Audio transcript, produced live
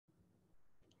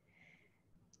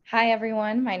Hi,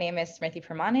 everyone. My name is Smriti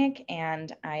P,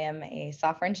 and I am a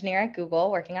software engineer at Google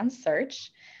working on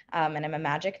search. And I'm a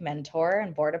Magic mentor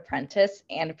and board apprentice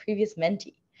and a previous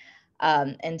mentee.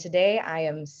 And today I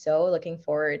am so looking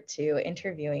forward to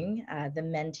interviewing the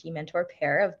mentee mentor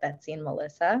pair of Betsy and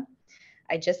Melissa.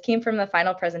 I just came from the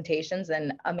final presentations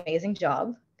and amazing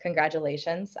job.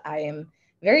 Congratulations. I am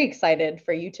very excited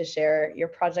for you to share your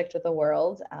project with the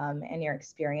world and your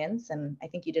experience. And I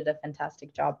think you did a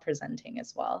fantastic job presenting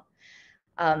as well.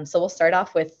 So we'll start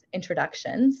off with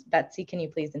introductions. Betsy, can you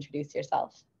please introduce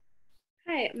yourself?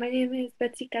 Hi, my name is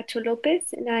Betsy Cacho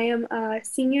Lopez, and I am a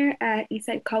senior at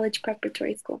Eastside College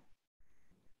Preparatory School.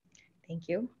 Thank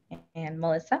you. And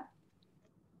Melissa?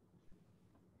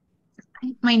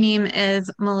 My name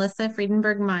is Melissa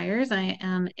Friedenberg Myers. I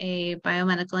am a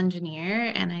biomedical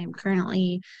engineer and I'm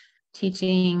currently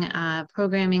teaching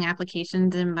programming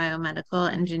applications in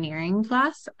biomedical engineering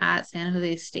class at San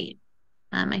Jose State.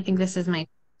 I think this is my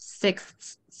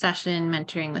sixth session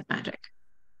mentoring with Magic.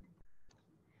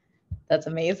 That's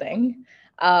amazing.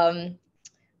 Um,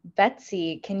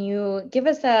 Betsy, can you give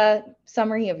us a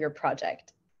summary of your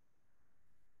project?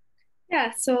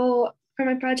 Yeah, so for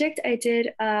my project, I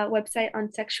did a website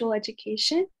on sexual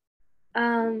education.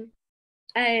 Um,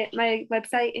 my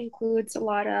website includes a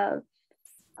lot of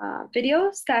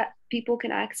videos that people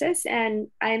can access, and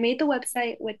I made the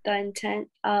website with the intent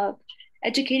of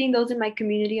educating those in my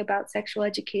community about sexual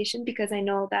education because I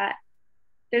know that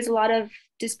there's a lot of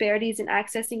disparities in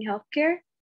accessing healthcare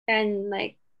and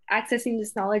like accessing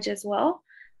this knowledge as well.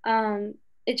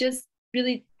 It just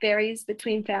really varies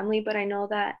between family, but I know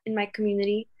that in my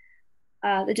community,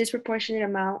 the disproportionate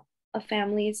amount of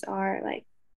families are like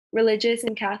religious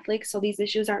and Catholic, so these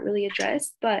issues aren't really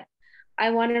addressed. But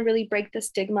I want to really break the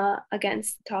stigma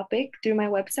against the topic through my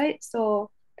website.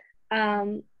 So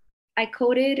um, I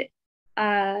coded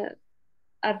a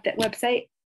website,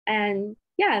 and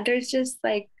yeah, there's just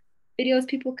like videos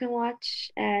people can watch,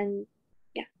 and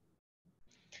yeah.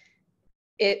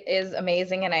 It is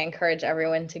amazing, and I encourage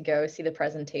everyone to go see the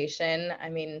presentation. I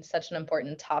mean, such an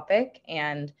important topic,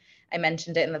 and I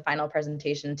mentioned it in the final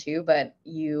presentation too, but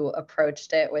you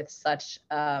approached it with such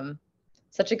a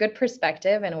good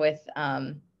perspective and with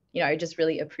I just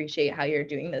really appreciate how you're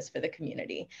doing this for the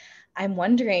community. I'm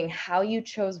wondering how you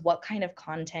chose what kind of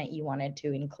content you wanted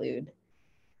to include.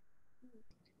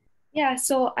 Yeah,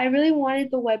 so I really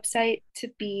wanted the website to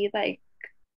be like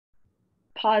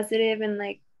positive and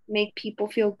like make people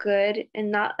feel good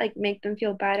and not like make them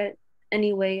feel bad at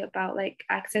any way about like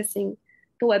accessing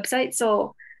the website.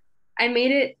 So I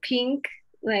made it pink,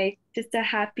 like just a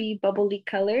happy bubbly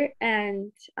color.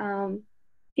 And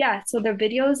yeah, so the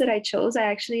videos that I chose, I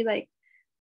actually like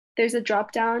there's a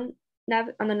drop down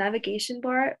on the navigation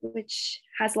bar which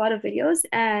has a lot of videos,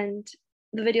 and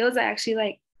the videos I actually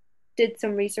like did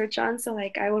some research on, so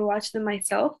like I would watch them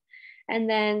myself, and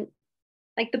then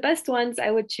like the best ones I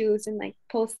would choose and like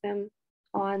post them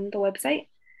on the website.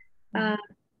 uh,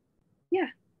 yeah.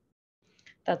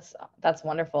 That's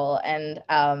wonderful. And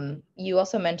you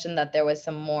also mentioned that there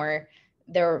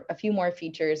were a few more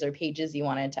features or pages you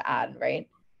wanted to add, right?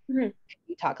 Mhm. Can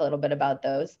you talk a little bit about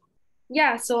those?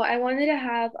 Yeah, so I wanted to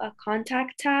have a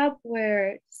contact tab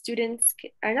where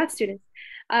or not students,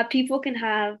 people can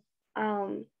have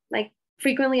like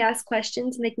frequently asked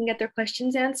questions and they can get their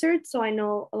questions answered. So I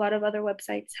know a lot of other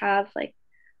websites have like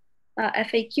a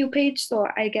FAQ page. So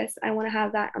I guess I want to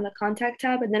have that on the contact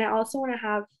tab. And then I also want to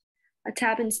have a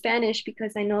tab in Spanish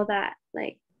because I know that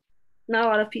like not a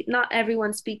lot of people, not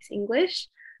everyone speaks English.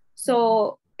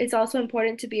 So it's also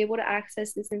important to be able to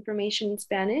access this information in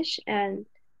Spanish. And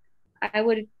I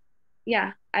would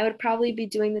yeah, I would probably be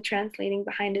doing the translating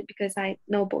behind it because I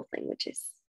know both languages.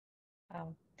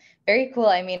 Wow. Very cool.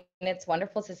 I mean, it's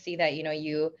wonderful to see that,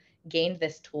 you gained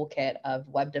this toolkit of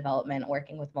web development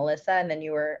working with Melissa, and then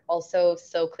you were also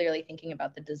so clearly thinking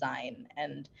about the design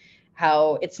and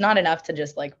how it's not enough to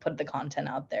just like put the content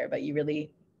out there, but you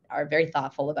really are very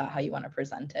thoughtful about how you want to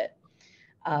present it.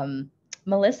 Um,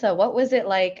 Melissa, what was it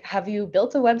like? Have you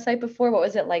built a website before? What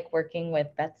was it like working with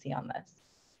Betsy on this?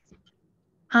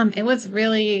 It was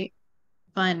really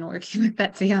fun working with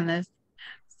Betsy on this.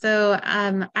 So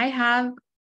I have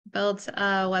built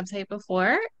a website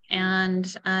before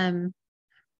and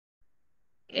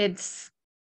it's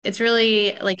it's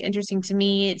really like interesting to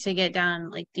me to get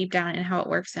down like deep down in how it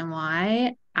works and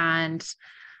why. And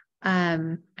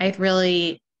I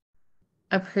really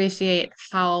appreciate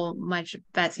how much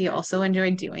Betsy also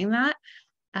enjoyed doing that.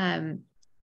 Um,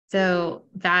 so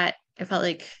that I felt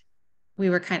like we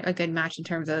were kind of a good match in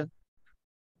terms of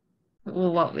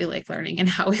what we like learning and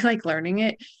how we like learning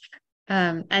it.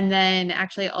 And then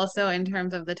actually also in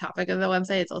terms of the topic of the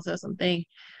website, it's also something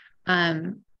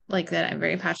like that I'm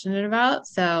very passionate about.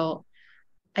 So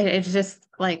it's just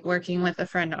like working with a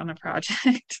friend on a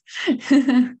project.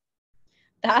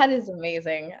 That is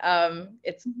amazing.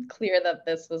 It's clear that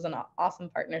this was an awesome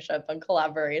partnership and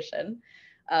collaboration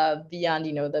beyond,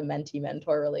 the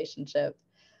mentee-mentor relationship.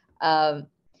 Um,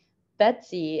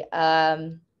 Betsy,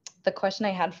 the question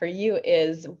I had for you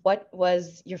is, what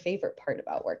was your favorite part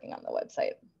about working on the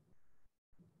website?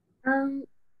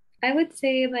 I would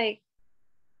say like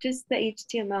just the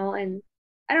HTML, and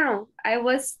I don't know, I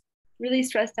was really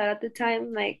stressed out at the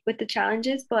time, like with the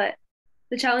challenges, but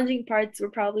the challenging parts were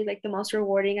probably like the most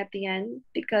rewarding at the end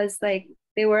because like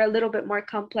they were a little bit more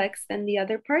complex than the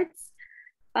other parts.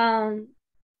 Um,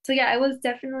 so yeah, I was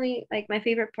definitely like my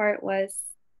favorite part was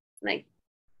like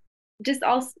just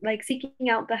also like seeking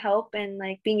out the help and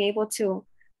like being able to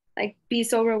like be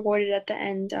so rewarded at the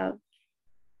end of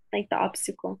like the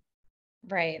obstacle.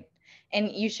 Right.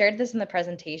 And you shared this in the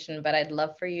presentation, but I'd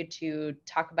love for you to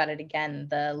talk about it again,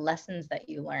 the lessons that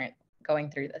you learned going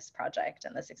through this project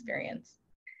and this experience.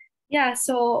 Yeah,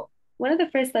 so one of the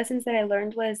first lessons that I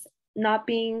learned was not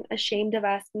being ashamed of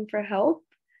asking for help.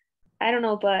 I don't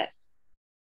know, but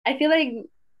I feel like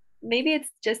maybe it's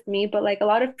just me, but like a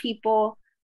lot of people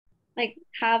like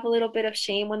have a little bit of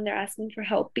shame when they're asking for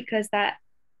help because that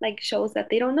like shows that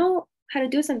they don't know how to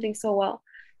do something so well.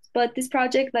 But this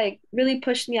project like really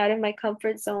pushed me out of my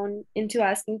comfort zone into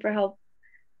asking for help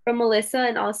from Melissa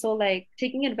and also like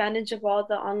taking advantage of all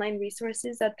the online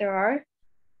resources that there are.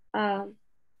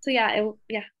 So yeah,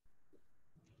 yeah.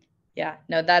 Yeah,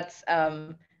 no, that's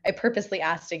I purposely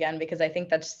asked again because I think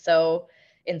that's so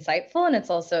insightful, and it's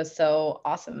also so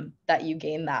awesome that you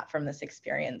gained that from this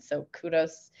experience. So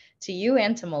kudos to you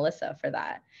and to Melissa for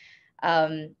that.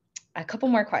 A couple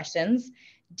more questions.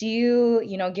 Do you,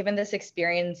 given this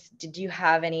experience, did you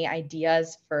have any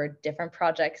ideas for different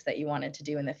projects that you wanted to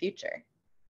do in the future?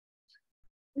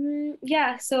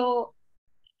 Yeah, so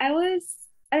I was,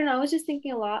 I don't know, I was just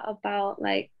thinking a lot about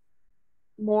like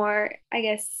more, I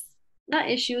guess, not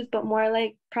issues, but more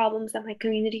like problems that my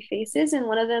community faces. And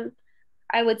one of them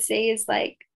I would say is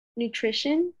like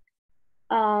nutrition,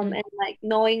 Mm. and like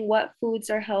knowing what foods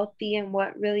are healthy and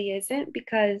what really isn't,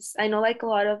 because I know like a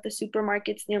lot of the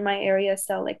supermarkets near my area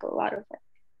sell like a lot of like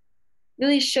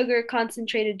really sugar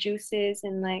concentrated juices,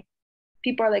 and like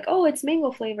people are like, oh, it's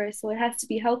mango flavor, so it has to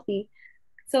be healthy.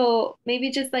 So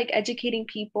maybe just like educating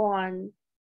people on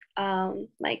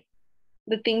like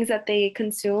the things that they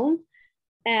consume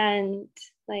and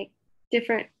like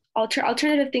different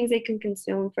alternative things they can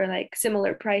consume for like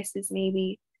similar prices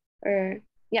maybe, or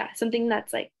yeah, something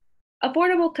that's like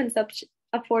affordable consumption,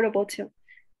 affordable too.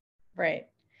 Right.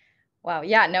 Wow.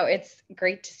 Yeah, no, it's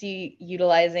great to see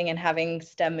utilizing and having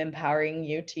STEM empowering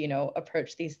you to,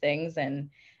 approach these things and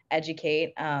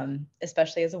educate,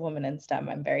 especially as a woman in STEM.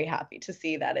 I'm very happy to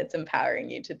see that it's empowering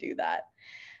you to do that.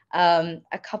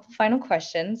 A couple final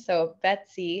questions. So,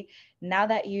 Betsy, now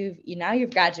that you've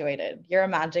graduated, you're a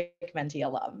Magic Mentee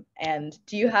alum, and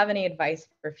do you have any advice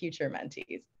for future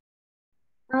mentees?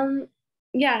 um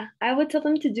yeah, I would tell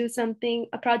them to do something,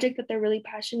 a project that they're really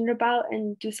passionate about,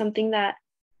 and do something that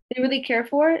they really care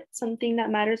for, something that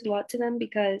matters a lot to them,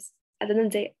 because at the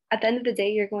end of the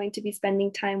day, you're going to be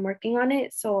spending time working on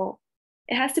it. So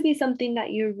it has to be something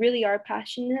that you really are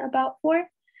passionate about for.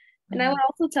 And I would Mhm.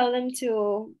 also tell them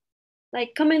to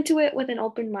like come into it with an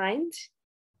open mind.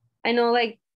 I know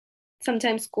like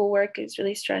sometimes schoolwork is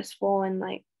really stressful and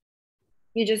like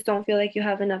you just don't feel like you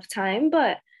have enough time,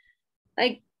 but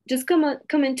like just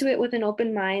come into it with an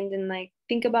open mind and like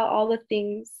think about all the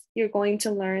things you're going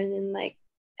to learn and like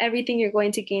everything you're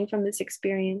going to gain from this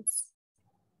experience.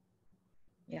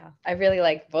 Yeah, I really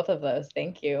like both of those.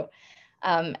 Thank you.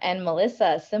 And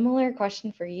Melissa, similar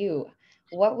question for you.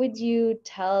 What would you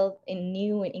tell in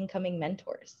new and incoming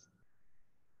mentors?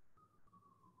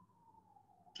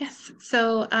 Yes.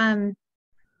 So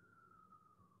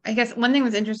I guess one thing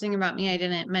that's interesting about me I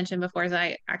didn't mention before is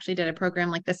I actually did a program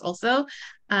like this also,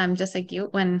 just like you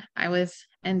when I was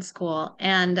in school.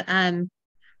 And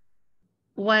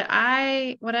what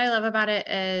I love about it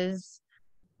is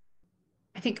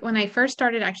I think when I first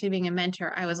started actually being a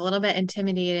mentor, I was a little bit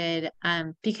intimidated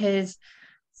because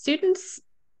students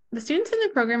the students in the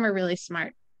program are really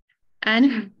smart.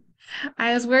 And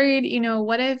I was worried,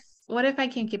 what if I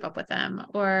can't keep up with them?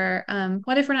 Or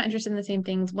what if we're not interested in the same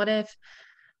things? What if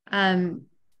um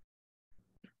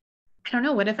I don't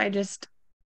know, what if I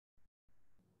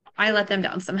let them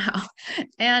down somehow?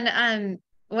 And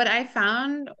what I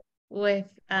found with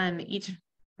each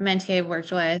mentee I've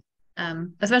worked with,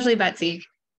 especially Betsy,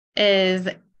 is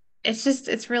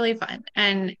it's really fun.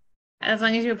 And as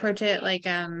long as you approach it like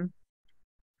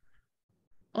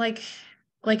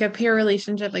like a peer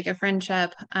relationship, like a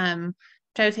friendship, which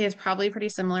I would say is probably pretty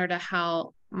similar to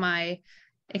how my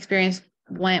experience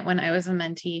went when I was a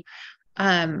mentee,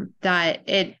 that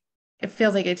it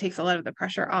feels like it takes a lot of the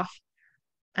pressure off.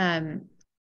 Um,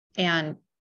 and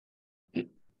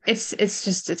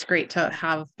it's great to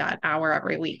have that hour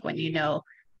every week when you know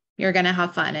you're gonna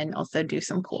have fun and also do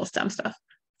some cool STEM stuff.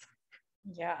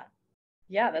 Yeah.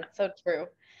 Yeah, that's so true.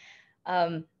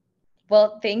 Um,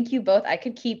 well, thank you both. I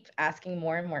could keep asking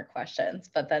more and more questions,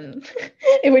 but then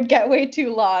it would get way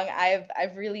too long.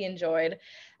 I've really enjoyed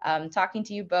talking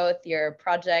to you both. Your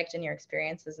project and your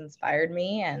experiences inspired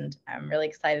me, and I'm really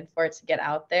excited for it to get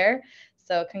out there.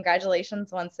 So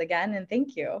congratulations once again, and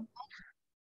thank you.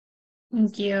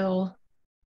 Thank you.